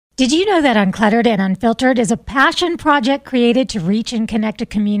Did you know that Uncluttered and Unfiltered is a passion project created to reach and connect a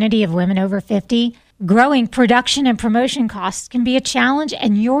community of women over 50? Growing production and promotion costs can be a challenge,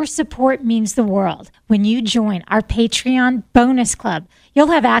 and your support means the world. When you join our Patreon bonus club, you'll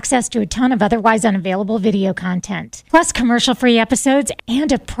have access to a ton of otherwise unavailable video content, plus commercial-free episodes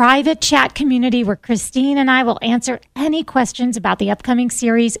and a private chat community where Christine and I will answer any questions about the upcoming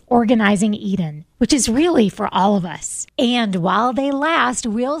series, Organizing Eden, which is really for all of us. And while they last,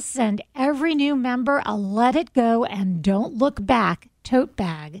 we'll send every new member a Let It Go and Don't Look Back tote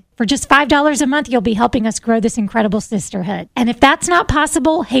bag. For just $5 a month, you'll be helping us grow this incredible sisterhood. And if that's not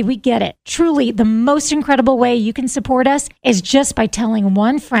possible, hey, we get it. Truly, the most incredible way you can support us is just by telling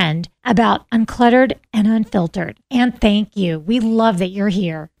one friend about Uncluttered and Unfiltered. And thank you. We love that you're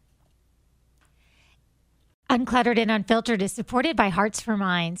here. Uncluttered and Unfiltered is supported by Hearts for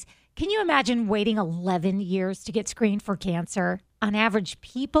Minds. Can you imagine waiting 11 years to get screened for cancer? On average,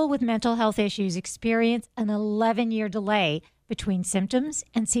 people with mental health issues experience an 11-year delay between symptoms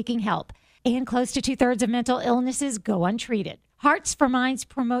and seeking help, and close to 2/3 of mental illnesses go untreated. Hearts for Minds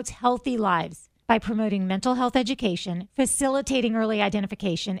promotes healthy lives by promoting mental health education, facilitating early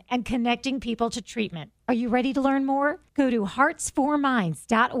identification, and connecting people to treatment. Are you ready to learn more? Go to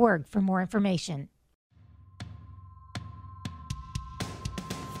heartsforminds.org for more information.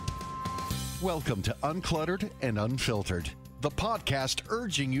 Welcome to Uncluttered and Unfiltered, the podcast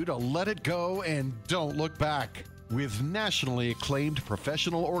urging you to let it go and don't look back, with nationally acclaimed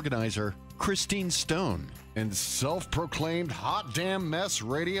professional organizer Christine Stone and self-proclaimed hot damn mess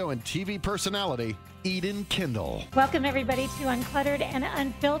radio and TV personality Eden Kendall. Welcome everybody to Uncluttered and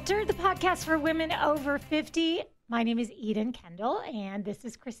Unfiltered, the podcast for women over 50. My name is Eden Kendall and this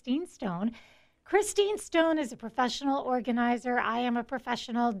is Christine Stone. Christine Stone is a professional organizer. I am a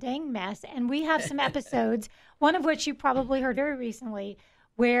professional dang mess. And we have some episodes, one of which you probably heard very recently,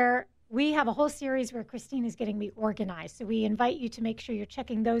 where we have a whole series where Christine is getting me organized. So we invite you to make sure you're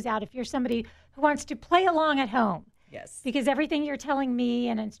checking those out if you're somebody who wants to play along at home. Yes. Because everything you're telling me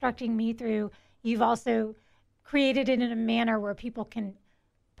and instructing me through, you've also created it in a manner where people can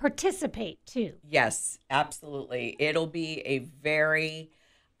participate too. Yes, absolutely. It'll be a very,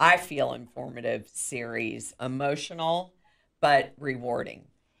 I feel, informative series, emotional, but rewarding.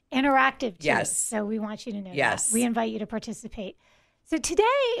 Interactive too. Yes. So we want you to know Yes. that. We invite you to participate. So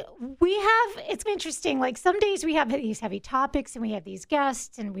today we have, it's interesting, like some days we have these heavy topics and we have these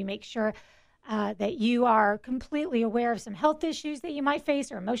guests and we make sure that you are completely aware of some health issues that you might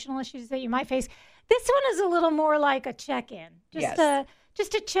face or emotional issues that you might face. This one is a little more like a check-in. Just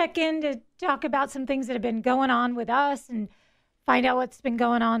a check-in to talk about some things that have been going on with us and find out what's been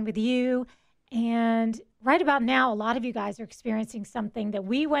going on with you. And right about now, a lot of you guys are experiencing something that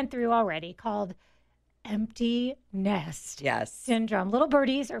we went through already called empty nest syndrome. Little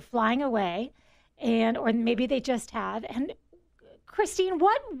birdies are flying away, or maybe they just have. And Christine,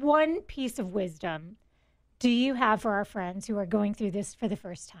 what one piece of wisdom do you have for our friends who are going through this for the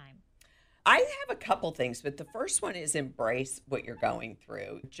first time? I have a couple things, but the first one is embrace what you're going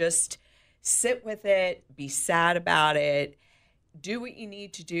through. Just sit with it, be sad about it, do what you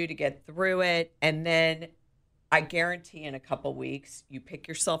need to do to get through it, and then I guarantee in a couple weeks, you pick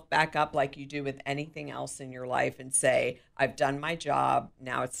yourself back up like you do with anything else in your life and say, I've done my job.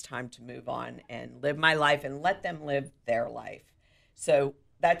 Now it's time to move on and live my life and let them live their life. So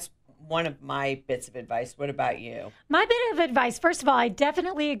that's one of my bits of advice. What about you? My bit of advice, first of all, I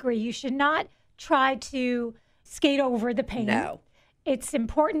definitely agree. You should not try to skate over the pain. No. It's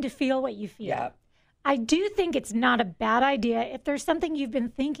important to feel what you feel. Yeah. I do think it's not a bad idea if there's something you've been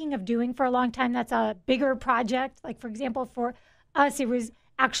thinking of doing for a long time that's a bigger project. Like, for example, for us, it was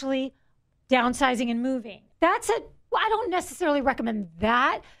actually downsizing and moving. I don't necessarily recommend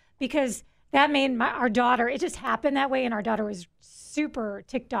that because that made our daughter, it just happened that way. And our daughter was super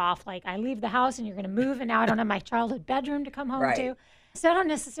ticked off. Like, I leave the house and you're going to move and now I don't have my childhood bedroom to come home to. So I don't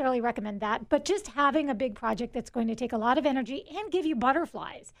necessarily recommend that, but just having a big project that's going to take a lot of energy and give you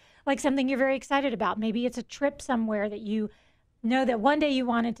butterflies, like something you're very excited about. Maybe it's a trip somewhere that you know that one day you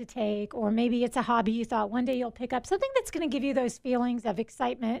wanted to take, or maybe it's a hobby you thought one day you'll pick up, something that's going to give you those feelings of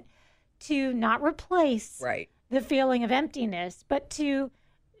excitement to not replace the feeling of emptiness, but to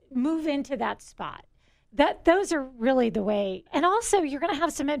move into that spot. Those are really the way. And also you're going to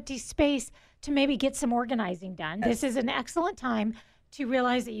have some empty space to maybe get some organizing done. Yes. This is an excellent time to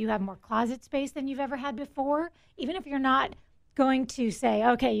realize that you have more closet space than you've ever had before. Even if you're not going to say,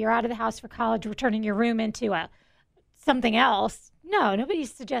 okay, you're out of the house for college, we're turning your room into something else. No,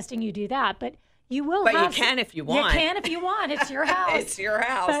 nobody's suggesting you do that, but you will. But you can if you want. You can if you want. It's your house. It's your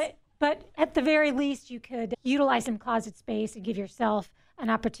house. But at the very least, you could utilize some closet space and give yourself an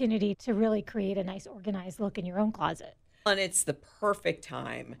opportunity to really create a nice organized look in your own closet. And it's the perfect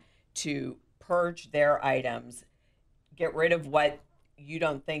time to purge their items, get rid of what you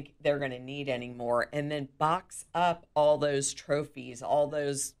don't think they're going to need anymore, and then box up all those trophies, all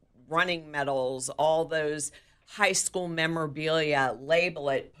those running medals, all those high school memorabilia, label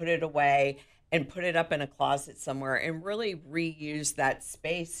it, put it away, and put it up in a closet somewhere, and really reuse that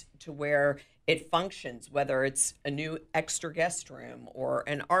space to where it functions, whether it's a new extra guest room or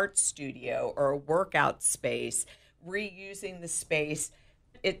an art studio or a workout space, reusing the space.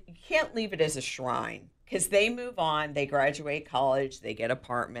 You can't leave it as a shrine, because they move on, they graduate college, they get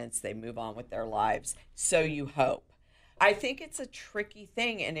apartments, they move on with their lives. So you hope. I think it's a tricky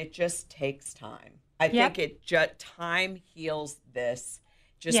thing, and it just takes time. I think time heals this.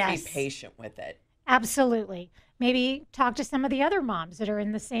 Just be patient with it. Absolutely. Maybe talk to some of the other moms that are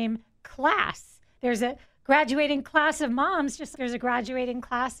in the same class. There's a graduating class of moms, just there's a graduating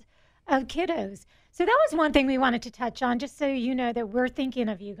class of kiddos. So that was one thing we wanted to touch on, just so you know that we're thinking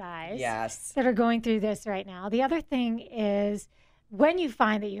of you guys that are going through this right now. The other thing is, when you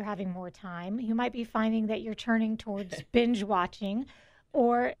find that you're having more time, you might be finding that you're turning towards binge watching,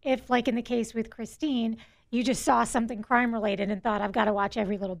 or if, like in the case with Christine, you just saw something crime related and thought, I've got to watch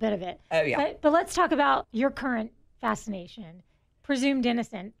every little bit of it. Oh, yeah. But let's talk about your current fascination, Presumed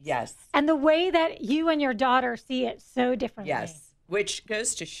Innocent. Yes. And the way that you and your daughter see it so differently. Yes. Which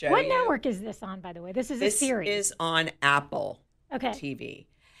goes to show What you. network is this on, by the way? This is a series. This is on Apple TV.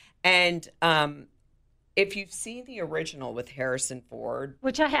 And if you've seen the original with Harrison Ford.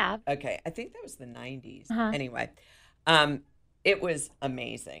 Which I have. Okay. I think that was the 90s. Uh-huh. Anyway, it was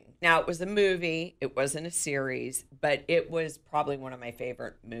amazing. Now, it was a movie. It wasn't a series, but it was probably one of my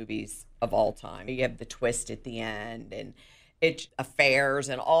favorite movies of all time. You have the twist at the end, and it's affairs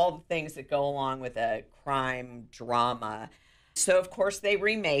and all the things that go along with a crime drama. So, of course, they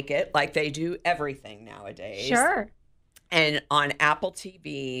remake it like they do everything nowadays. Sure. And on Apple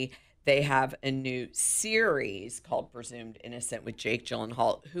TV, they have a new series called Presumed Innocent with Jake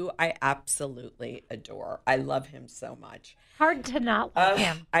Gyllenhaal, who I absolutely adore. I love him so much. Hard to not love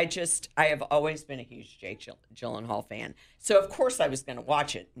him. I have always been a huge Jake Gyllenhaal fan. So, of course, I was going to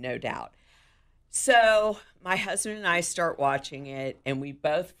watch it, no doubt. So my husband and I start watching it, and we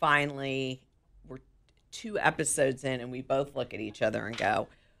both finally... 2 episodes in, and we both look at each other and go,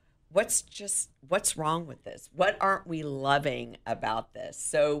 what's wrong with this? What aren't we loving about this?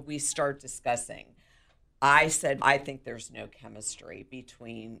 So we start discussing. I said, I think there's no chemistry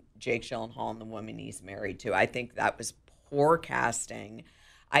between Jake Gyllenhaal and the woman he's married to. I think that was poor casting.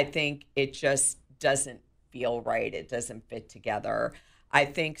 I think it just doesn't feel right. It doesn't fit together. I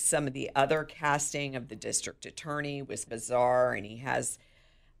think some of the other casting of the district attorney was bizarre, and he has,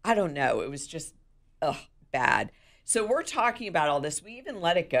 I don't know, it was just bad. So we're talking about all this. We even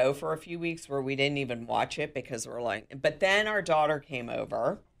let it go for a few weeks where we didn't even watch it because we're like, but then our daughter came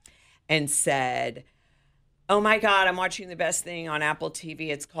over and said, oh my God, I'm watching the best thing on Apple TV.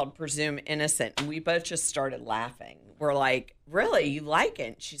 It's called Presumed Innocent. And we both just started laughing. We're like, really? You like it?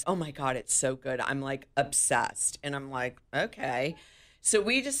 And she's, oh my God, it's so good. I'm like obsessed. And I'm like, okay. So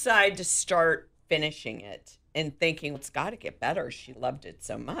we decide to start finishing it and thinking, it's got to get better. She loved it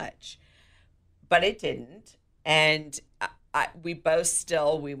so much. But it didn't. And we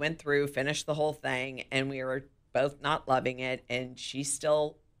went through, finished the whole thing, and we were both not loving it, and she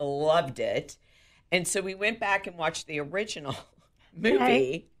still loved it. And so we went back and watched the original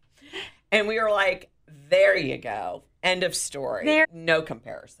movie, and we were like, there you go. End of story. No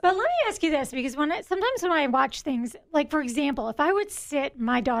comparison. But let me ask you this, because sometimes when I watch things, like, for example, if I would sit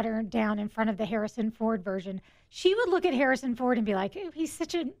my daughter down in front of the Harrison Ford version, she would look at Harrison Ford and be like, oh, he's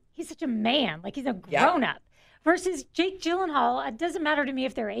such a man, like he's a grown up. Versus Jake Gyllenhaal, it doesn't matter to me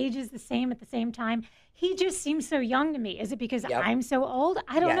if their age is the same at the same time. He just seems so young to me. Is it because I'm so old?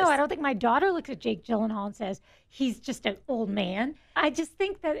 I don't know. I don't think my daughter looks at Jake Gyllenhaal and says he's just an old man. I just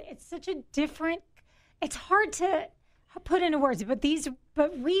think that it's such a different, it's hard to put into words, but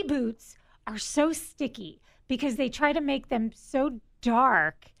reboots are so sticky because they try to make them so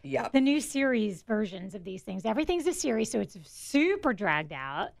dark. Yep. The new series versions of these things. Everything's a series, so it's super dragged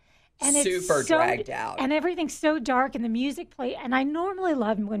out. And it's dragged out. And everything's so dark, and the music play. And I normally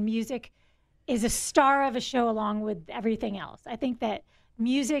love when music is a star of a show along with everything else. I think that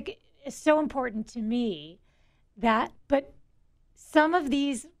music is so important to me but some of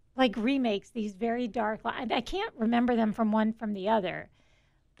these like remakes, these very dark, I can't remember them from one from the other.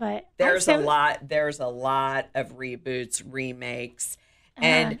 But there's a lot of reboots, remakes,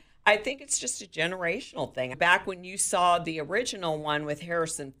 and I think it's just a generational thing. Back when you saw the original one with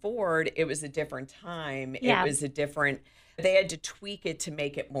Harrison Ford, it was a different time. Yeah. It was a different They had to tweak it to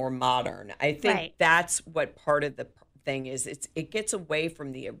make it more modern. I think Right. that's what part of the thing is. It gets away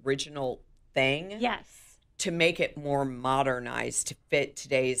from the original thing Yes. to make it more modernized to fit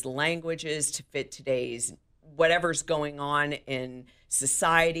today's languages, to fit today's whatever's going on in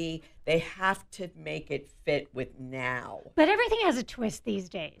society. They have to make it fit with now. But everything has a twist these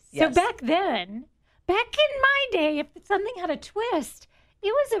days. Yes. So back in my day, if something had a twist, it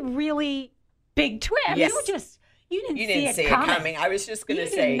was a really big twist. I mean, Yes. you didn't You see didn't it see coming. it coming. I was just going You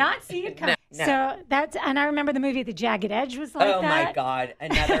to say. did not see it coming. No. So and I remember the movie The Jagged Edge was like Oh that. my God.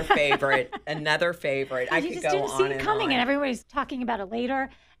 Another favorite. Another favorite. I You could just go didn't on see it and coming, on. and everybody's talking about it later.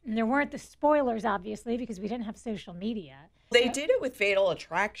 And there weren't the spoilers, obviously, because we didn't have social media. They did it with Fatal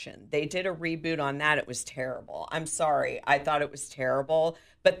Attraction. They did a reboot on that. It was terrible. I'm sorry. I thought it was terrible.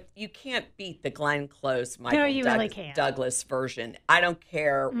 But you can't beat the Glenn Close, Michael you really can't. Douglas version. I don't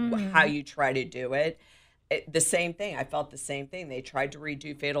care Mm-hmm. how you try to do it. The same thing. I felt the same thing. They tried to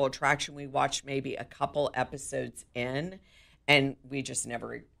redo Fatal Attraction. We watched maybe a couple episodes in, and we just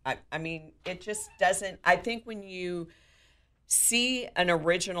never. I mean, it just doesn't. I think when you see an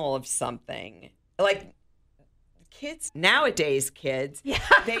original of something, like nowadays kids,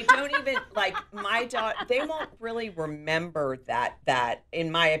 they don't even like my daughter. They won't really remember that.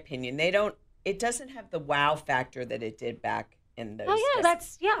 In my opinion, it doesn't have the wow factor that it did back in those Oh, yeah,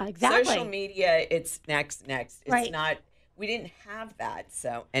 days. exactly. Social media, it's next. It's Right. not. We didn't have that.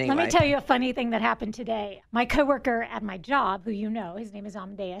 So anyway, Let me tell you a funny thing that happened today. My coworker at my job, who you know, his name is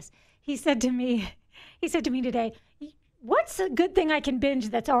Amadeus, he said to me today, "What's a good thing I can binge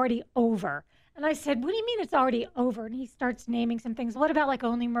that's already over?" And I said, "What do you mean it's already over?" And he starts naming some things. What about like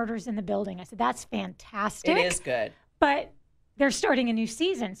Only Murders in the Building? I said, "That's fantastic." it is good. But they're starting a new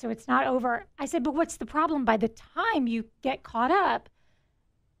season, so it's not over. I said, "But what's the problem? By the time you get caught up,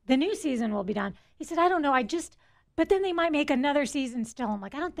 the new season will be done." He said, "I don't know. But then they might make another season still." I'm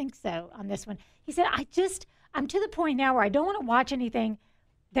like, "I don't think so on this one." He said, I'm to the point now where I don't want to watch anything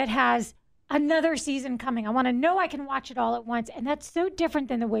that has another season coming. I want to know I can watch it all at once. And that's so different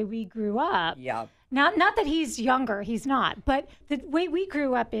than the way we grew up. Yeah. Not that he's younger, he's not. But the way we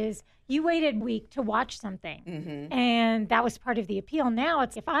grew up is you waited a week to watch something. Mm-hmm. And that was part of the appeal. Now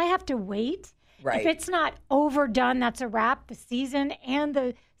it's if I have to wait, Right. if it's not overdone, that's a wrap. The season and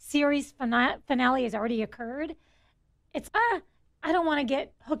the series finale has already occurred. It's, I don't want to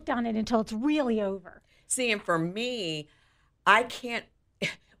get hooked on it until it's really over. See, and for me, I can't.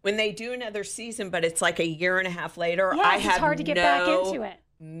 When they do another season, but it's like a year and a half later, Yes, I it's have hard to get no back into it.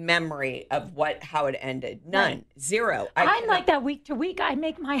 memory of how it ended. None, Right. zero. I'm cannot- like that week to week. I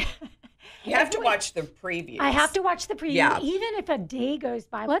make my. You have to watch the previews. I have to watch the preview, Yeah. even if a day goes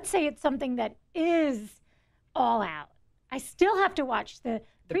by. Let's say it's something that is all out. I still have to watch the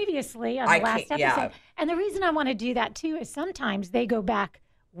previously on the I last can't- episode. yeah. And the reason I want to do that too is sometimes they go back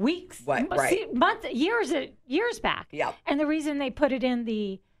weeks, Right. months, years back. Yeah. And the reason they put it in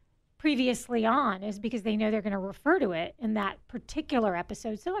the previously on is because they know they're going to refer to it in that particular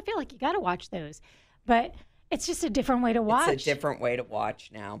episode. So I feel like you got to watch those. But it's just a different way to watch. It's a different way to watch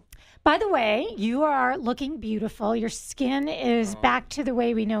now. By the way, you are looking beautiful. Your skin is back to the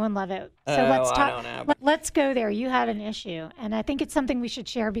way we know and love it. So let's I talk. don't know. Let's go there. You had an issue, and I think it's something we should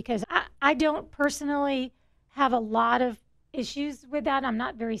share because I don't personally have a lot of issues with that. I'm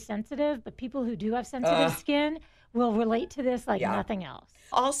not very sensitive, but people who do have sensitive skin will relate to this like Yeah. nothing else.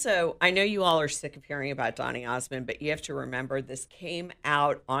 Also, I know you all are sick of hearing about Donny Osmond, but you have to remember this came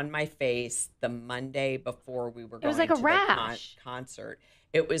out on my face the Monday before we were going was like to a rash. the concert.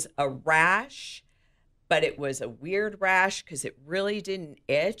 It was a rash, but it was a weird rash because it really didn't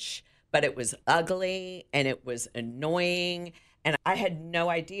itch, but it was ugly and it was annoying. And I had no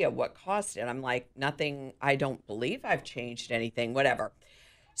idea what caused it. I'm like, nothing, I don't believe I've changed anything, whatever.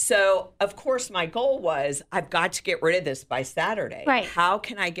 So, of course, my goal was I've got to get rid of this by Saturday. Right. How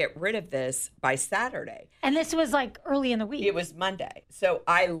can I get rid of this by Saturday? And this was like early in the week. It was Monday. So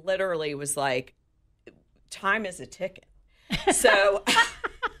I literally was like, time is a ticket. So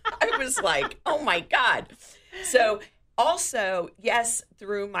I was like, oh my God. So also, yes,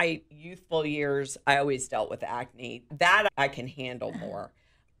 through my youthful years, I always dealt with acne. That I can handle more.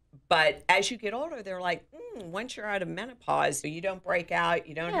 But as you get older, they're like, once you're out of menopause, you don't break out.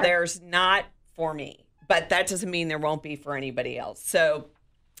 You don't. Yeah. There's not for me. But that doesn't mean there won't be for anybody else. So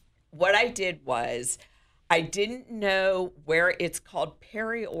what I did was I didn't know where it's called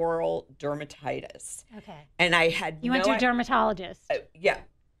perioral dermatitis. Okay. And I had You went to a dermatologist. yeah.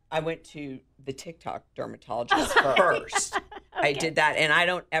 I went to the TikTok dermatologist first. I did that. And I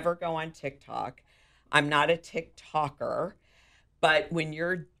don't ever go on TikTok. I'm not a TikToker. But when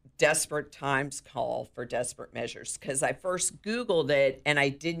you're desperate times call for desperate measures, because I first Googled it and I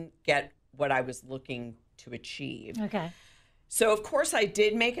didn't get what I was looking to achieve. Okay. So, of course, I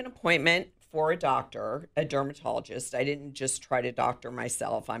did make an appointment for a doctor, a dermatologist. I didn't just try to doctor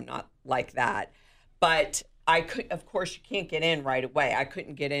myself. I'm not like that. But I could, of course, you can't get in right away. I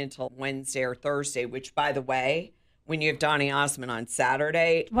couldn't get in until Wednesday or Thursday, which, by the way, when you have Donny Osmond on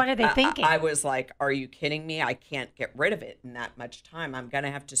Saturday, What are they thinking? I was like, are you kidding me? I can't get rid of it in that much time. I'm going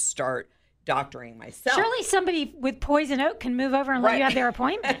to have to start doctoring myself. Surely somebody with poison oak can move over and let you have their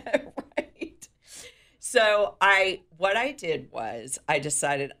appointment. Right. So what I did was I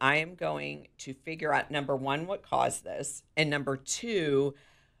decided I am going to figure out, number one, what caused this, and number two,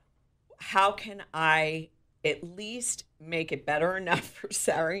 how can I at least make it better enough for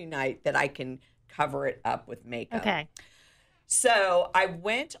Saturday night that I can cover it up with makeup. Okay. So I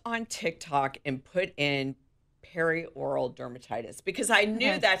went on TikTok and put in perioral dermatitis because I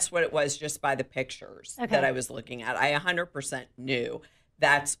knew that's what it was just by the pictures that I was looking at. I 100% knew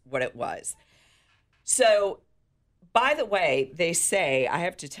that's what it was. So, by the way, they say, I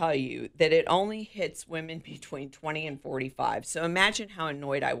have to tell you, that it only hits women between 20 and 45. So imagine how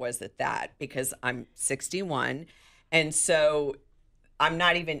annoyed I was at that, because I'm 61. And so I'm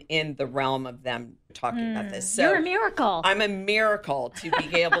not even in the realm of them talking about this. So You're a miracle. I'm a miracle to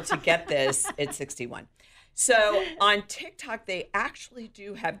be able to get this at 61. So on TikTok, they actually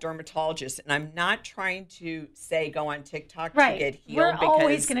do have dermatologists, and I'm not trying to say go on TikTok to get healed. We're because,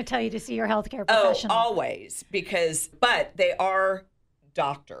 always going to tell you to see your healthcare professional. Oh, always, but they are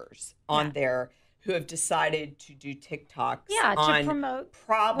doctors on there who have decided to do TikToks on to promote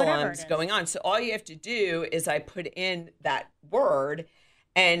problems going on. So all you have to do is I put in that word,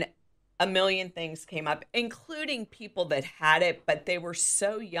 and a million things came up, including people that had it, but they were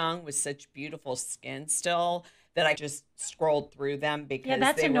so young with such beautiful skin still that I just scrolled through them because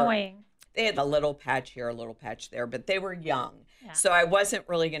that's annoying. They had a little patch here, a little patch there, but they were young. Yeah. So I wasn't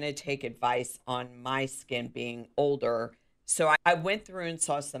really going to take advice on my skin being older. So I went through and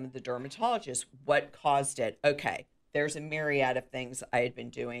saw some of the dermatologists. What caused it? Okay, there's a myriad of things I had been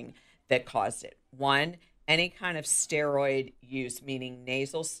doing that caused it. One, any kind of steroid use, meaning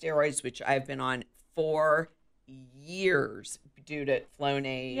nasal steroids, which I've been on for years due to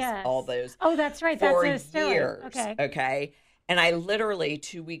Flonase, all those. Oh, that's right. For that's a steroid. years. Okay. And I literally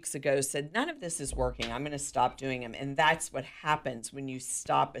 2 weeks ago said, none of this is working. I'm going to stop doing them. And that's what happens when you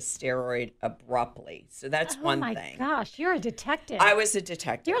stop a steroid abruptly. So that's one thing. Oh my gosh, you're a detective. I was a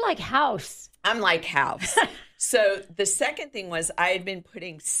detective. You're like House. I'm like House. So the second thing was I had been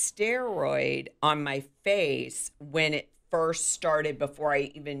putting steroid on my face when it first started, before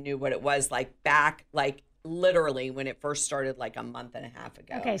I even knew what it was, like literally when it first started, like a month and a half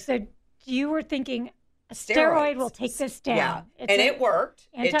ago. Okay, so you were thinking a steroid will take this down. Yeah, and it worked.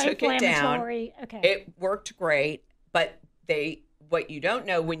 It took it down. Okay. It worked great, but what you don't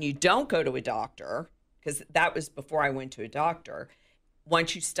know when you don't go to a doctor, because that was before I went to a doctor,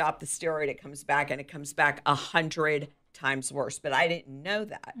 once you stop the steroid, it comes back, and it comes back 100 times worse. But I didn't know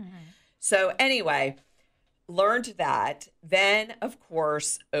that. Mm-hmm. So anyway, learned that. Then, of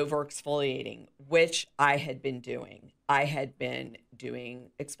course, over exfoliating, which I had been doing. I had been doing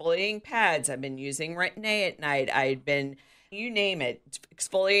exfoliating pads. I've been using Retin-A at night. I'd been, you name it,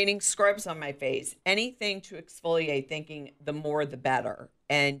 exfoliating scrubs on my face, anything to exfoliate, thinking the more the better.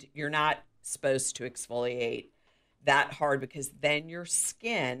 And you're not supposed to exfoliate that hard, because then your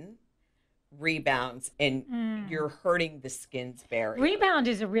skin rebounds and you're hurting the skin's barrier. Rebound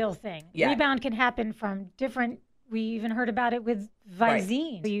is a real thing. Yeah. Rebound can happen from different, we even heard about it with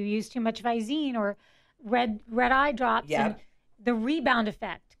Visine. Right. You use too much Visine or red eye drops, and the rebound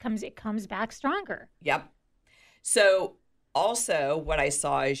effect comes back stronger. Yep. So also what I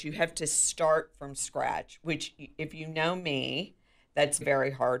saw is you have to start from scratch, which if you know me, that's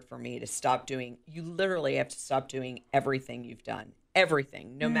very hard for me to stop doing. You literally have to stop doing everything you've done.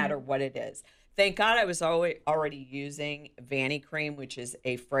 Everything, no matter what it is. Thank God I was already using Vanicream, which is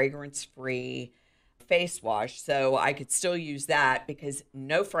a fragrance-free face wash. So I could still use that because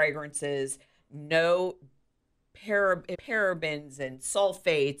no fragrances, no parabens and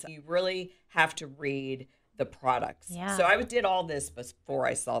sulfates. You really have to read the products. Yeah. So I did all this before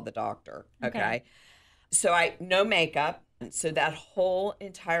I saw the doctor. Okay. So no makeup. So that whole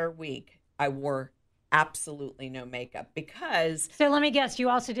entire week I wore absolutely no makeup because... So let me guess, you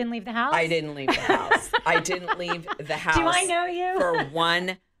also didn't leave the house? I didn't leave the house. I didn't leave the house. Do I know you? For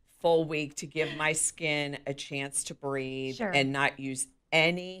one full week to give my skin a chance to breathe and not use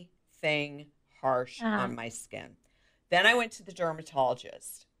anything harsh on my skin. Then I went to the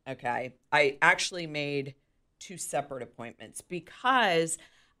dermatologist, okay? I actually made 2 separate appointments because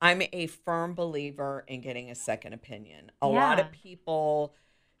I'm a firm believer in getting a second opinion. A lot of people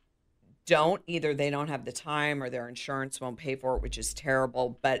don't, either they don't have the time or their insurance won't pay for it, which is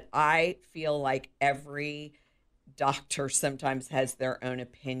terrible. But I feel like every doctor sometimes has their own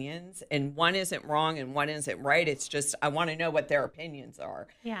opinions, and one isn't wrong and one isn't right. It's just, I want to know what their opinions are.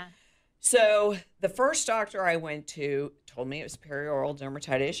 Yeah. So the first doctor I went to told me it was perioral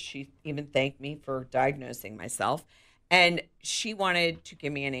dermatitis. She even thanked me for diagnosing myself. And she wanted to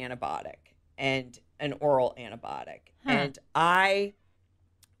give me an antibiotic, and an oral antibiotic. And I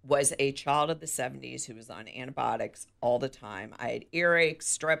was a child of the 70s who was on antibiotics all the time. I had earaches,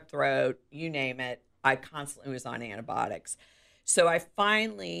 strep throat, you name it. I constantly was on antibiotics. So I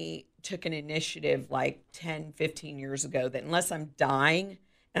finally took an initiative like 10, 15 years ago that unless I'm dying,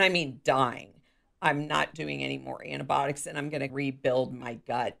 and I mean dying, I'm not doing any more antibiotics, and I'm going to rebuild my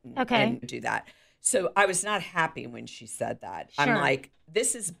gut and do that. So I was not happy when she said that. Sure. I'm like,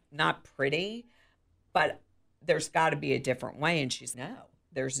 this is not pretty, but there's got to be a different way. And she's, no,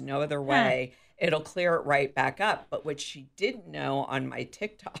 there's no other way. It'll clear it right back up. But what she didn't know on my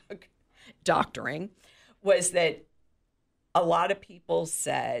TikTok doctoring was that a lot of people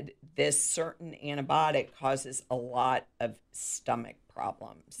said this certain antibiotic causes a lot of stomach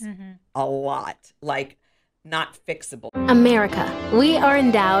problems. A lot. Like, not fixable. America, we are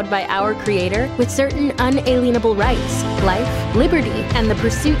endowed by our Creator with certain unalienable rights: life, liberty, and the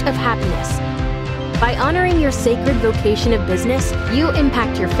pursuit of happiness. By honoring your sacred vocation of business, you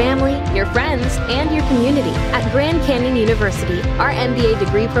impact your family, your friends, and your community. At Grand Canyon University, our MBA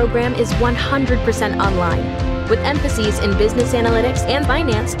degree program is 100% online, with emphases in business analytics and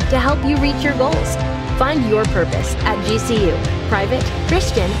finance to help you reach your goals. Find your purpose at GCU. Private,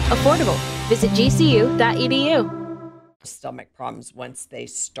 Christian, affordable. Visit gcu.edu. Stomach problems once they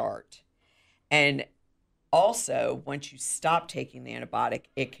start. And also, once you stop taking the antibiotic,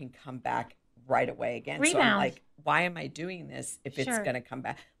 it can come back right away again. Rebound. So I'm like, why am I doing this if it's going to come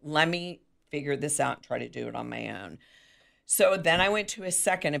back? Let me figure this out and try to do it on my own. So then I went to a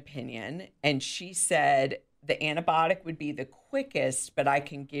second opinion, and she said the antibiotic would be the quickest, but I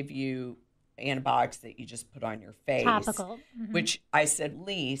can give you antibiotics that you just put on your face. Topical. Which I said,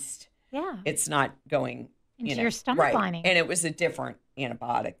 least. Yeah. It's not going into your stomach lining. And it was a different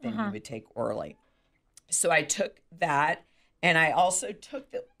antibiotic than you would take orally. So I took that, and I also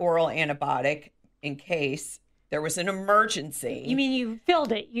took the oral antibiotic in case there was an emergency. You mean you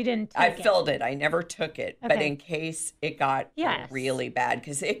filled it? You didn't take it? I filled it. I never took it. Okay. But in case it got really bad,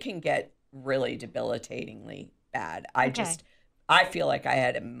 because it can get really debilitatingly bad. I feel like I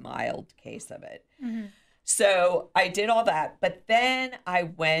had a mild case of it. So I did all that, but then I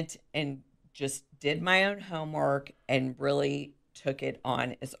went and just did my own homework and really took it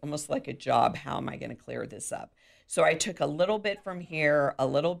on. It's almost like a job. How am I going to clear this up? So I took a little bit from here, a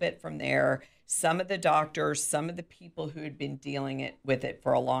little bit from there. Some of the doctors, some of the people who had been dealing with it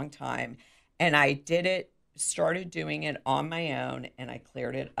for a long time. And I started doing it on my own, and I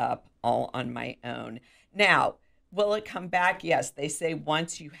cleared it up all on my own. Now, will it come back? Yes. They say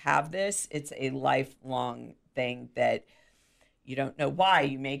once you have this, it's a lifelong thing that you don't know why.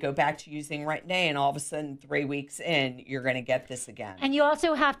 You may go back to using Retin-A, and all of a sudden 3 weeks in, you're going to get this again. And you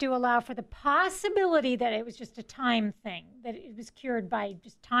also have to allow for the possibility that it was just a time thing, that it was cured by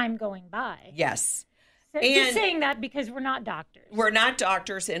just time going by. Yes. So just saying that because we're not doctors. We're not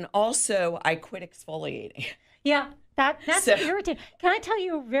doctors. And also, I quit exfoliating. Yeah. That's irritating. Can I tell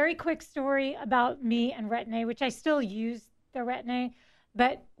you a very quick story about me and Retin-A, which I still use the Retin-A,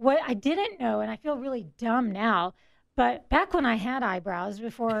 but what I didn't know, and I feel really dumb now, but back when I had eyebrows,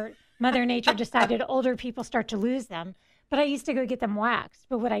 before Mother Nature decided older people start to lose them, but I used to go get them waxed.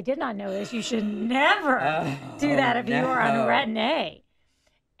 But what I did not know is you should never do that if you are on Retin-A.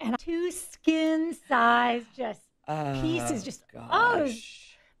 And 2 skin size pieces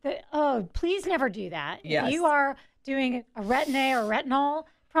please never do that. Yes. If you are doing a Retin-A or retinol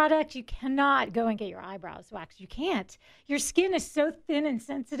product, you cannot go and get your eyebrows waxed. You can't. Your skin is so thin and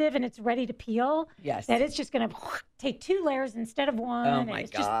sensitive, and it's ready to peel. Yes. That it's just going to take 2 layers instead of 1. Oh my and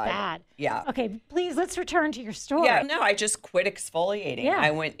it's God. just bad. Yeah. Okay, please, let's return to your story. Yeah, no, I just quit exfoliating. Yeah. I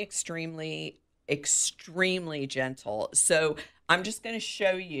went extremely gentle. So I'm just going to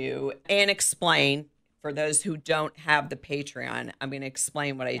show you and explain, for those who don't have the Patreon, I'm going to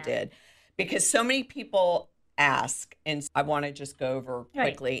explain what I did. Because so many people ask, and I want to just go over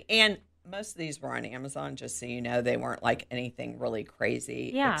quickly. Right. And most of these were on Amazon, just so you know. They weren't like anything really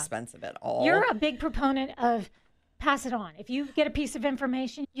crazy expensive at all. You're a big proponent of pass it on. If you get a piece of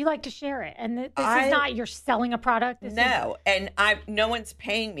information, you like to share it. And this is not you're selling a product. No one's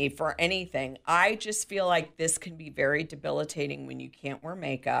paying me for anything. I just feel like this can be very debilitating when you can't wear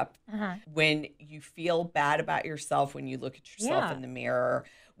makeup, when you feel bad about yourself, when you look at yourself in the mirror,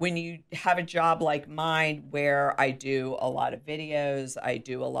 when you have a job like mine where I do a lot of videos, I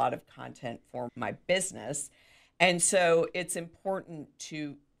do a lot of content for my business. And so it's important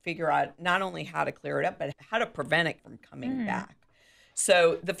to figure out not only how to clear it up, but how to prevent it from coming back.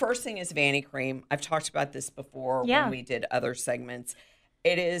 So the first thing is Vanicream. I've talked about this before when we did other segments.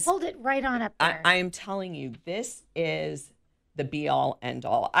 It is... Hold it right on up there. I am telling you, this is the be-all,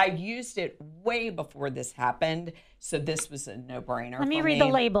 end-all. I used it way before this happened, so this was a no-brainer. Let me read the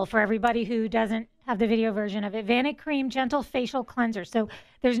label for everybody who doesn't have the video version of it. Vanicream Gentle Facial Cleanser. So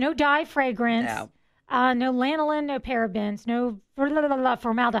there's no dye fragrance. No lanolin, no parabens, no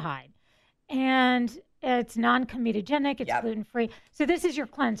formaldehyde. And it's non-comedogenic, it's gluten-free. So this is your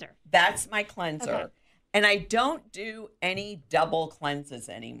cleanser. That's my cleanser. Okay. And I don't do any double cleanses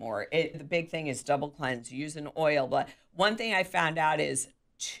anymore. The big thing is double cleanse. Use an oil. But one thing I found out is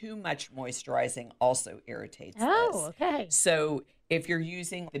too much moisturizing also irritates this. Okay. So if you're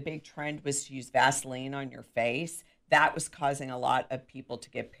using, the big trend was to use Vaseline on your face. That was causing a lot of people to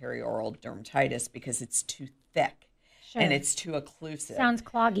get perioral dermatitis because it's too thick and it's too occlusive. Sounds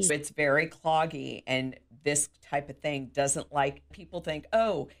cloggy. So it's very cloggy, and this type of thing doesn't like, people think,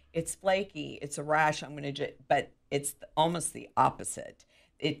 oh, it's flaky, it's a rash, I'm going to, but it's almost the opposite.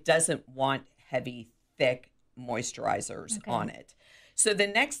 It doesn't want heavy, thick moisturizers on it. So the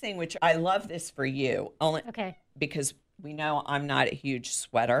next thing, which I love this for you, only because we know I'm not a huge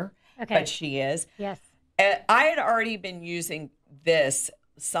sweater, but she is. Yes. I had already been using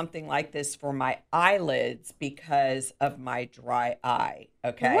something like this for my eyelids because of my dry eye.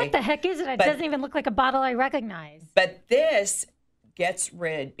 Okay. What the heck is it? It doesn't even look like a bottle I recognize. But this gets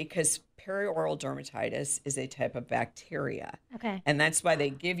rid, because perioral dermatitis is a type of bacteria. Okay. And that's why they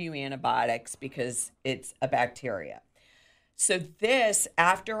give you antibiotics, because it's a bacteria. So this,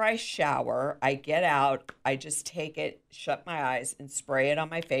 after I shower, I get out, I just take it, shut my eyes, and spray it on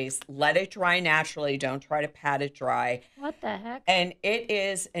my face. Let it dry naturally. Don't try to pat it dry. What the heck? And it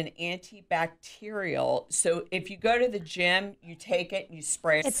is an antibacterial. So if you go to the gym, you take it and you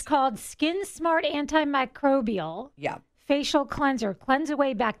spray it. It's called Skin Smart Antimicrobial. Yeah. Facial Cleanser. Cleanse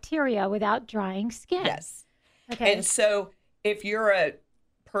away bacteria without drying skin. Yes. Okay. And so if you're a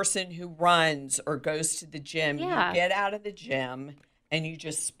person who runs or goes to the gym, you get out of the gym and you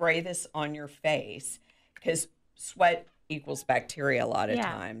just spray this on your face, because sweat equals bacteria a lot of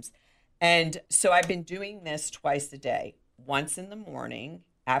times. And so I've been doing this twice a day, once in the morning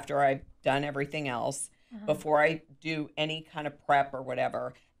after I've done everything else, before I do any kind of prep or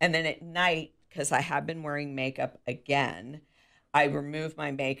whatever. And then at night, because I have been wearing makeup again, I remove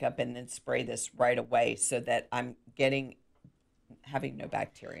my makeup and then spray this right away so that I'm having no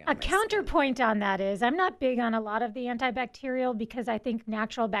bacteria. A counterpoint on that is, I'm not big on a lot of the antibacterial because I think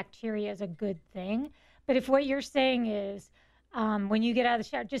natural bacteria is a good thing. But if what you're saying is when you get out of the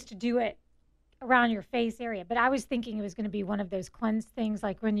shower, just to do it around your face area. But I was thinking it was going to be one of those cleanse things,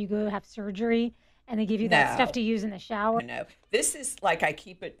 like when you go have surgery and they give you that stuff to use in the shower. No, this is like, I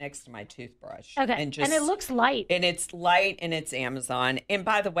keep it next to my toothbrush. Okay, and it looks light. And it's light, and it's Amazon. And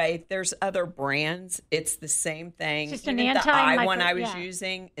by the way, there's other brands. It's the same thing. It's just even the eye one I was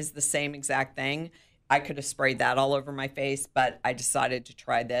using is the same exact thing. I could have sprayed that all over my face, but I decided to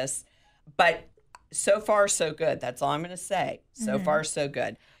try this. But so far, so good. That's all I'm going to say. So far, so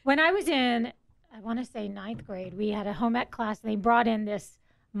good. When I was in, I want to say 9th grade, we had a home ec class, and they brought in this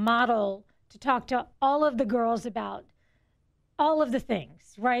model to talk to all of the girls about all of the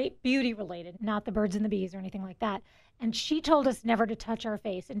things, right? Beauty related, not the birds and the bees or anything like that. And she told us never to touch our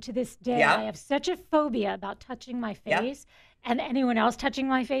face. And to this day, I have such a phobia about touching my face and anyone else touching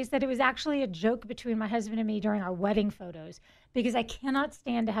my face that it was actually a joke between my husband and me during our wedding photos, because I cannot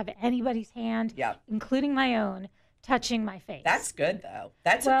stand to have anybody's hand, including my own, touching my face. That's good, though.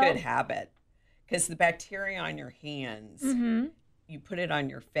 That's a good habit, because the bacteria on your hands, you put it on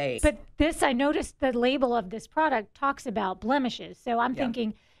your face. But this, I noticed the label of this product talks about blemishes. So I'm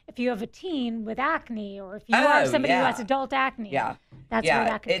thinking, if you have a teen with acne, or if you are somebody who has adult acne, that's where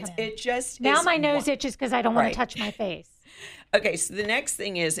that could come in. It just now my nose itches because I don't want to touch my face. Okay, so the next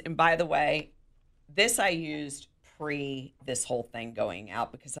thing is, and by the way, this I used pre this whole thing going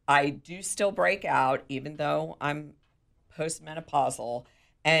out, because I do still break out even though I'm postmenopausal,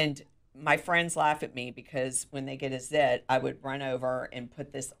 and my friends laugh at me because when they get a zit, I would run over and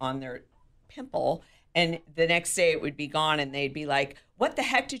put this on their pimple And the next day it would be gone, and they'd be like, what the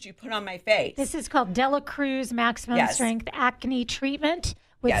heck did you put on my face? This is called Dela Cruz Maximum Yes. Strength Acne Treatment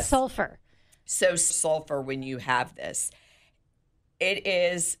with Yes. sulfur. So sulfur, when you have this, it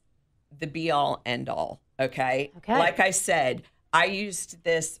is the be-all, end-all, okay? Okay. Like I said, I used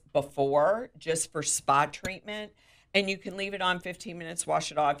this before just for spot treatment, and you can leave it on 15 minutes,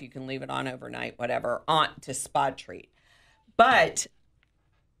 wash it off. You can leave it on overnight, whatever, on to spot treat. But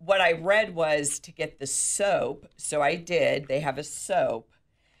what I read was to get the soap. So I did. They have a soap.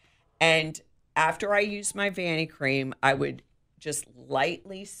 And after I used my Vanity cream, I would just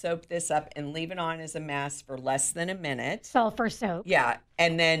lightly soap this up and leave it on as a mask for less than a minute. Sulfur soap. Yeah.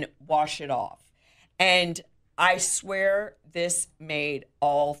 And then wash it off. And I swear this made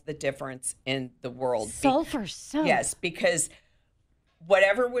all the difference in the world. Sulfur soap. Yes, because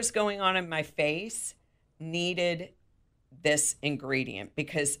whatever was going on in my face needed this ingredient,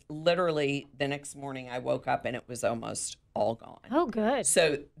 because literally the next morning I woke up and it was almost all gone. Oh, good.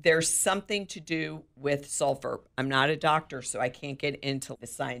 So there's something to do with sulfur. I'm not a doctor, so I can't get into the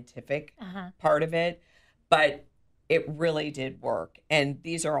scientific part of it, but it really did work. And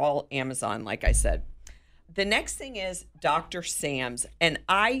these are all Amazon, like I said. The next thing is Dr. Sam's, and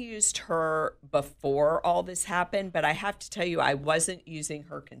I used her before all this happened, but I have to tell you, I wasn't using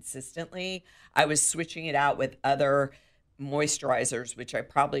her consistently. I was switching it out with other moisturizers, which I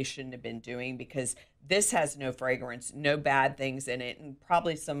probably shouldn't have been doing, because this has no fragrance, no bad things in it, and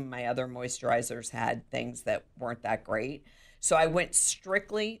probably some of my other moisturizers had things that weren't that great. So I went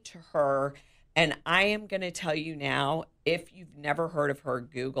strictly to her, and I am going to tell you now, if you've never heard of her,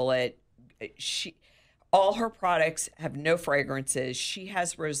 Google it. All her products have no fragrances. She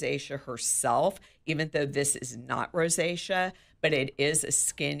has rosacea herself, even though this is not rosacea, but it is a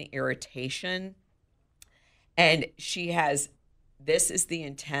skin irritation. And she has, this is the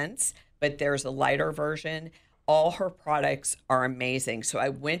intense, but there's a lighter version. All her products are amazing. So I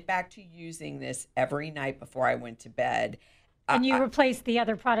went back to using this every night before I went to bed. And you replaced the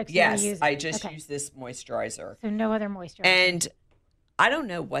other products Yes, you were using? I just use this moisturizer. So no other moisturizer. And I don't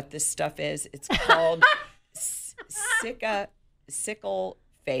know what this stuff is. It's called Sickle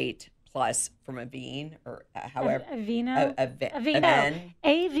Fate Plus from Avene, or however. Aveeno? Aveeno. Avene.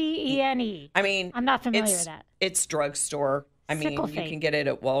 A-V-E-N-E. I mean, I'm not familiar with that. It's drugstore. I mean, Sickle you Fate. can get it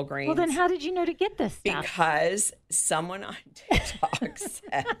at Walgreens. Well, then how did you know to get this stuff? Because someone on TikTok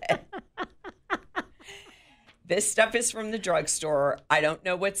said, this stuff is from the drugstore. I don't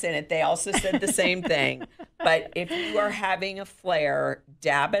know what's in it. They also said the same thing. But if you are having a flare,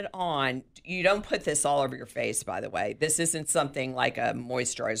 dab it on. You don't put this all over your face, by the way. This isn't something like a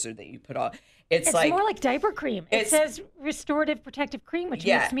moisturizer that you put on. It's like more like diaper cream. It says restorative protective cream, which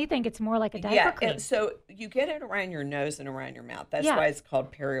makes me think it's more like a diaper cream. So you get it around your nose and around your mouth. That's why it's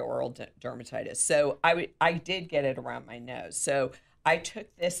called perioral dermatitis. So I did get it around my nose. So I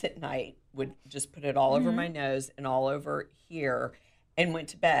took this at night, would just put it all over my nose and all over here, and went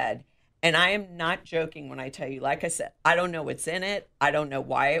to bed. And I am not joking when I tell you, like I said, I don't know what's in it. I don't know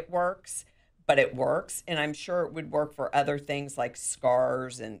why it works, but it works. And I'm sure it would work for other things like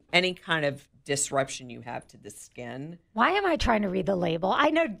scars and any kind of disruption you have to the skin. Why am I trying to read the label? I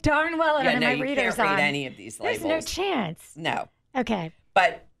know darn well I don't have my readers on. You can't read any of these labels. There's no chance. No. Okay.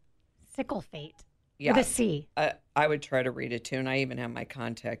 But Sickle Fate. yeah, With a C. I would try to read it too, and I even have my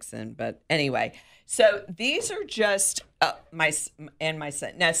contacts in. But anyway, so these are just my son.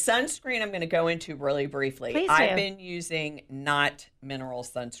 Now, sunscreen I'm going to go into really briefly. Please do. I've been using not mineral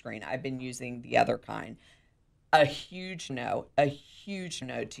sunscreen. I've been using the other kind. A huge no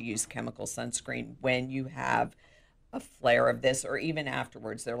to use chemical sunscreen when you have a flare of this, or even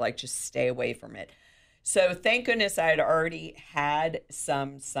afterwards. They're like, just stay away from it. So thank goodness I had already had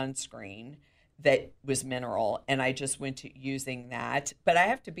some sunscreen that was mineral, and I just went to using that. But I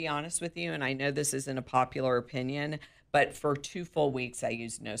have to be honest with you, and I know this isn't a popular opinion, but for 2 full weeks I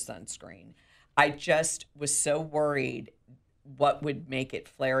used no sunscreen. I just was so worried what would make it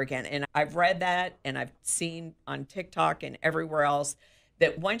flare again. And I've read that, and I've seen on TikTok and everywhere else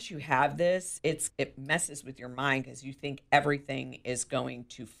that once you have this, it messes with your mind, because you think everything is going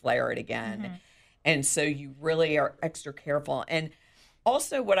to flare it again. And so you really are extra careful. And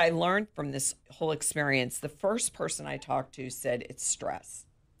also, what I learned from this whole experience, the first person I talked to said it's stress.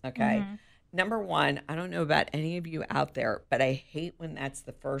 Okay. Number one, I don't know about any of you out there, but I hate when that's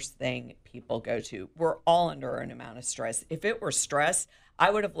the first thing people go to. We're all under an amount of stress. If it were stress, I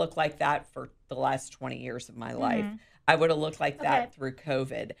would have looked like that for the last 20 years of my life. I would have looked like that through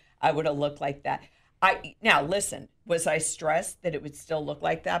COVID. I would have looked like that. Now, listen, was I stressed that it would still look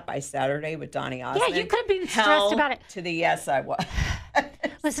like that by Saturday with Donny Osmond? Yeah, you could have been stressed about it. To the yes, I was.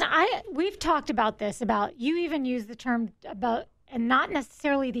 Listen, we've talked about this, about you even use the term about, and not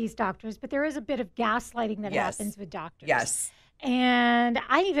necessarily these doctors, but there is a bit of gaslighting that happens with doctors. Yes. And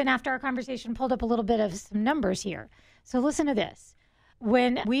I even, after our conversation, pulled up a little bit of some numbers here. So listen to this.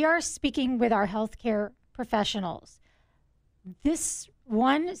 When we are speaking with our healthcare professionals, this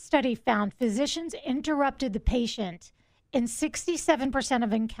one study found physicians interrupted the patient in 67%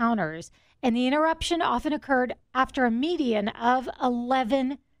 of encounters, and the interruption often occurred after a median of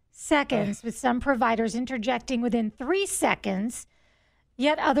 11 seconds, with some providers interjecting within 3 seconds,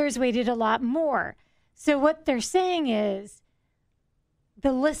 yet others waited a lot more. So what they're saying is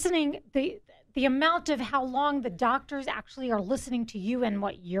the listening, the amount of how long the doctors actually are listening to you and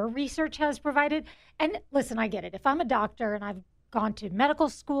what your research has provided. And listen, I get it. If I'm a doctor and I've gone to medical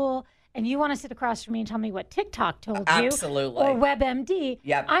school and you want to sit across from me and tell me what TikTok told you, absolutely, or WebMD,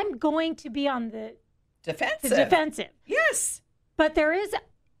 yep, I'm going to be on the defensive. Yes. But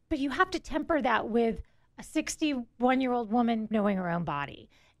you have to temper that with a 61-year-old woman knowing her own body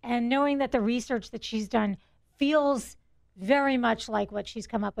and knowing that the research that she's done feels very much like what she's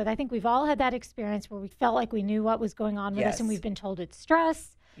come up with. I think we've all had that experience where we felt like we knew what was going on with us, and we've been told it's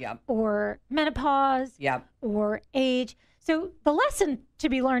stress, yep, or menopause, yep, or age. So the lesson to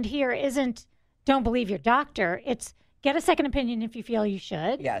be learned here isn't don't believe your doctor. It's get a second opinion if you feel you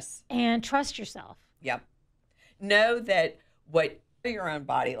should. Yes. And trust yourself. Yep. Know that what your own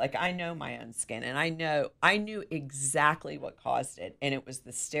body, like I know my own skin, and I knew exactly what caused it, and it was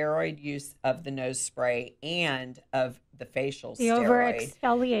the steroid use of the nose spray and of the facial steroid,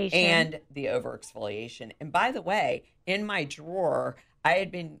 overexfoliation, and the overexfoliation. And by the way, in my drawer, I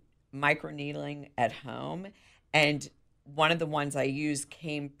had been microneedling at home, and one of the ones I used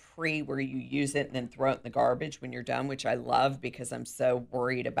came where you use it and then throw it in the garbage when you're done, which I love because I'm so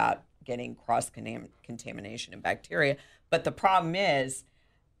worried about getting cross-contamination and bacteria. But the problem is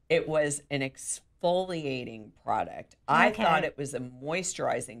it was an exfoliating product. I thought it was a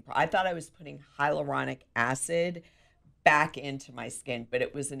moisturizing. I thought I was putting hyaluronic acid back into my skin, but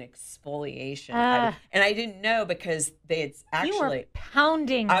it was an exfoliation. And I didn't know because it's actually... You were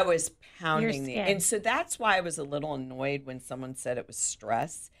pounding. I was pounding your skin. And so that's why I was a little annoyed when someone said it was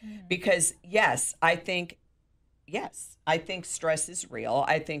stress. Because yes, I think stress is real.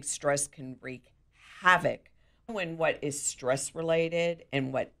 I think stress can wreak havoc when what is stress related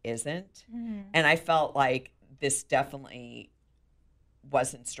and what isn't. And I felt like this definitely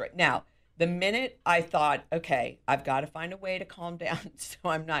wasn't stress. Now, the minute I thought, okay, I've got to find a way to calm down so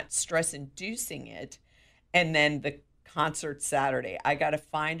I'm not stress inducing it. And then the concert Saturday, I got to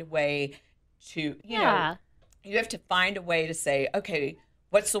find a way to, you know, you have to find a way to say, okay,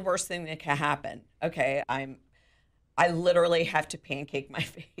 what's the worst thing that can happen? Okay, I literally have to pancake my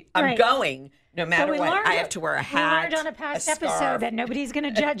face. I'm going no matter what. I have to wear a hat. We learned on a past episode that nobody's going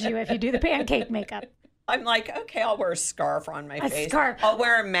to judge you if you do the pancake makeup. I'm like, okay, I'll wear a scarf on my face. Scarf. I'll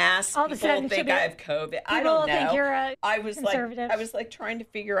wear a mask. All of a sudden, people think I have COVID. I People don't know. think you're a conservative. I was like trying to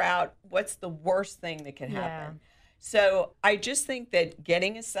figure out what's the worst thing that can happen. So I just think that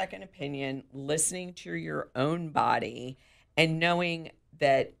getting a second opinion, listening to your own body, and knowing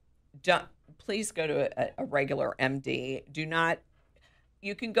that please go to a regular MD. Do not.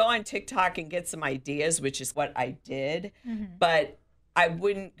 You can go on TikTok and get some ideas, which is what I did, but I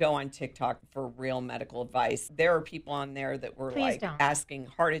wouldn't go on TikTok for real medical advice. There are people on there that were asking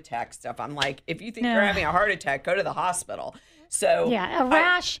heart attack stuff. I'm like, if you think you're having a heart attack, go to the hospital. So a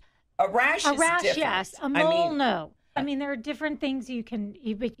rash. A rash is different. Yes. A mole, no. I mean, there are different things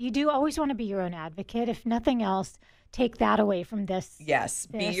but you do always want to be your own advocate. If nothing else, take that away from this. Yes,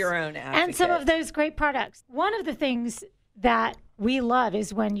 be your own advocate. And some of those great products. One of the things that we love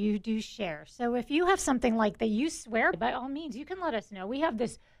is when you do share. So if you have something like that you swear, by all means, you can let us know. We have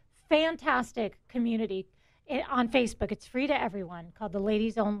this fantastic community on Facebook. It's free to everyone, called the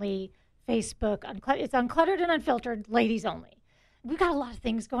Ladies Only Facebook. It's Uncluttered and Unfiltered Ladies Only. We've got a lot of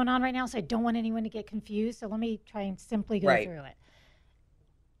things going on right now, so I don't want anyone to get confused. So let me try and simply go through it.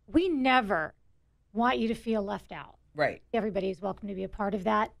 We never want you to feel left out. Right. Everybody is welcome to be a part of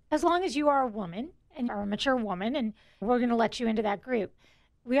that, as long as you are a woman and are a mature woman, and we're going to let you into that group.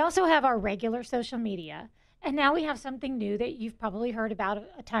 We also have our regular social media, and now we have something new that you've probably heard about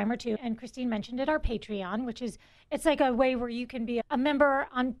a time or two, and Christine mentioned it, our Patreon, which is, it's like a way where you can be a member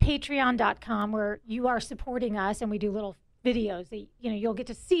on patreon.com, where you are supporting us, and we do little videos that, you'll get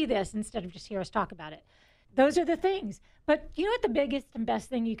to see this instead of just hear us talk about it. Those are the things. But you know what the biggest and best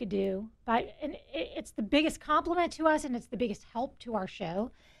thing you could do, and it's the biggest compliment to us and it's the biggest help to our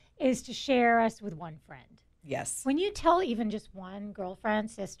show, is to share us with one friend. Yes. When you tell even just one girlfriend,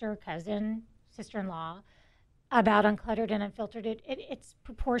 sister, cousin, sister-in-law, about Uncluttered and Unfiltered, it's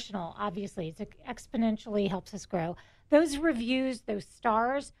proportional, obviously. It exponentially helps us grow. Those reviews, those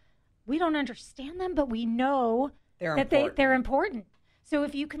stars, we don't understand them, but we know they're important. So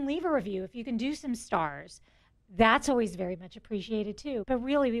if you can leave a review, if you can do some stars, that's always very much appreciated too. But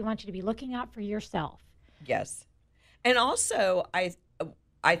really, we want you to be looking out for yourself. Yes. And also,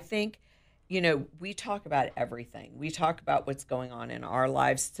 I think, we talk about everything. We talk about what's going on in our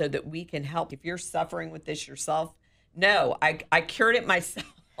lives so that we can help. If you're suffering with this yourself, no, I cured it myself.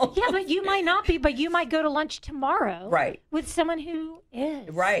 Yeah, but you might not be, but you might go to lunch tomorrow. Right. With someone who is.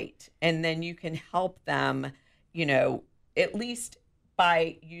 Right. And then you can help them, at least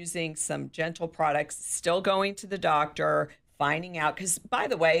by using some gentle products, still going to the doctor, finding out. Because, by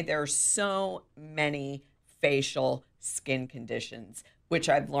the way, there are so many facial skin conditions, which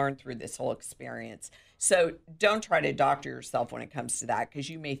I've learned through this whole experience. So don't try to doctor yourself when it comes to that, because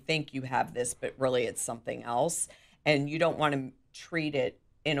you may think you have this, but really it's something else. And you don't want to treat it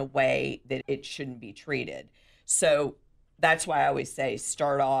in a way that it shouldn't be treated. So that's why I always say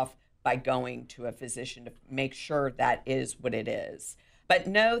start off by going to a physician to make sure that is what it is. But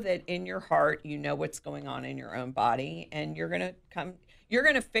know that in your heart, you know what's going on in your own body, and you're going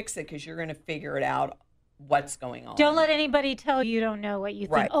to fix it, because you're going to figure it out what's going on. Don't let anybody tell you don't know what you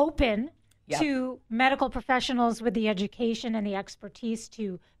think. Right. Open to medical professionals with the education and the expertise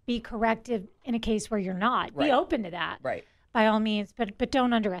to be corrective in a case where you're not. Right. Be open to that. Right. By all means, but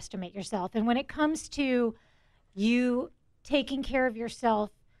don't underestimate yourself. And when it comes to you taking care of yourself,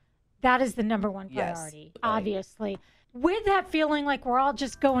 that is the number one priority, obviously. With that feeling like we're all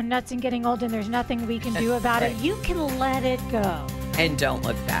just going nuts and getting old and there's nothing we can do about it, you can let it go. And don't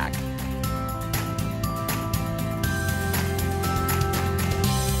look back.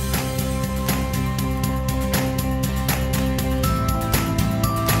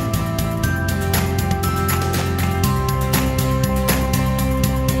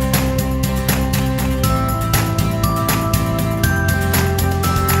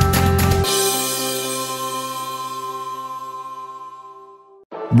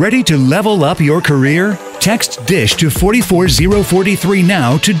 Ready to level up your career? Text DISH to 44043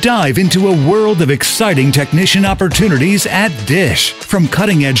 now to dive into a world of exciting technician opportunities at DISH. From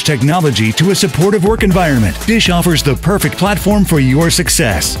cutting-edge technology to a supportive work environment, DISH offers the perfect platform for your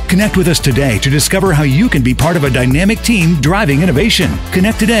success. Connect with us today to discover how you can be part of a dynamic team driving innovation.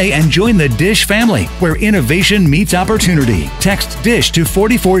 Connect today and join the DISH family, where innovation meets opportunity. Text DISH to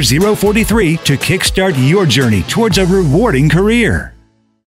 44043 to kickstart your journey towards a rewarding career.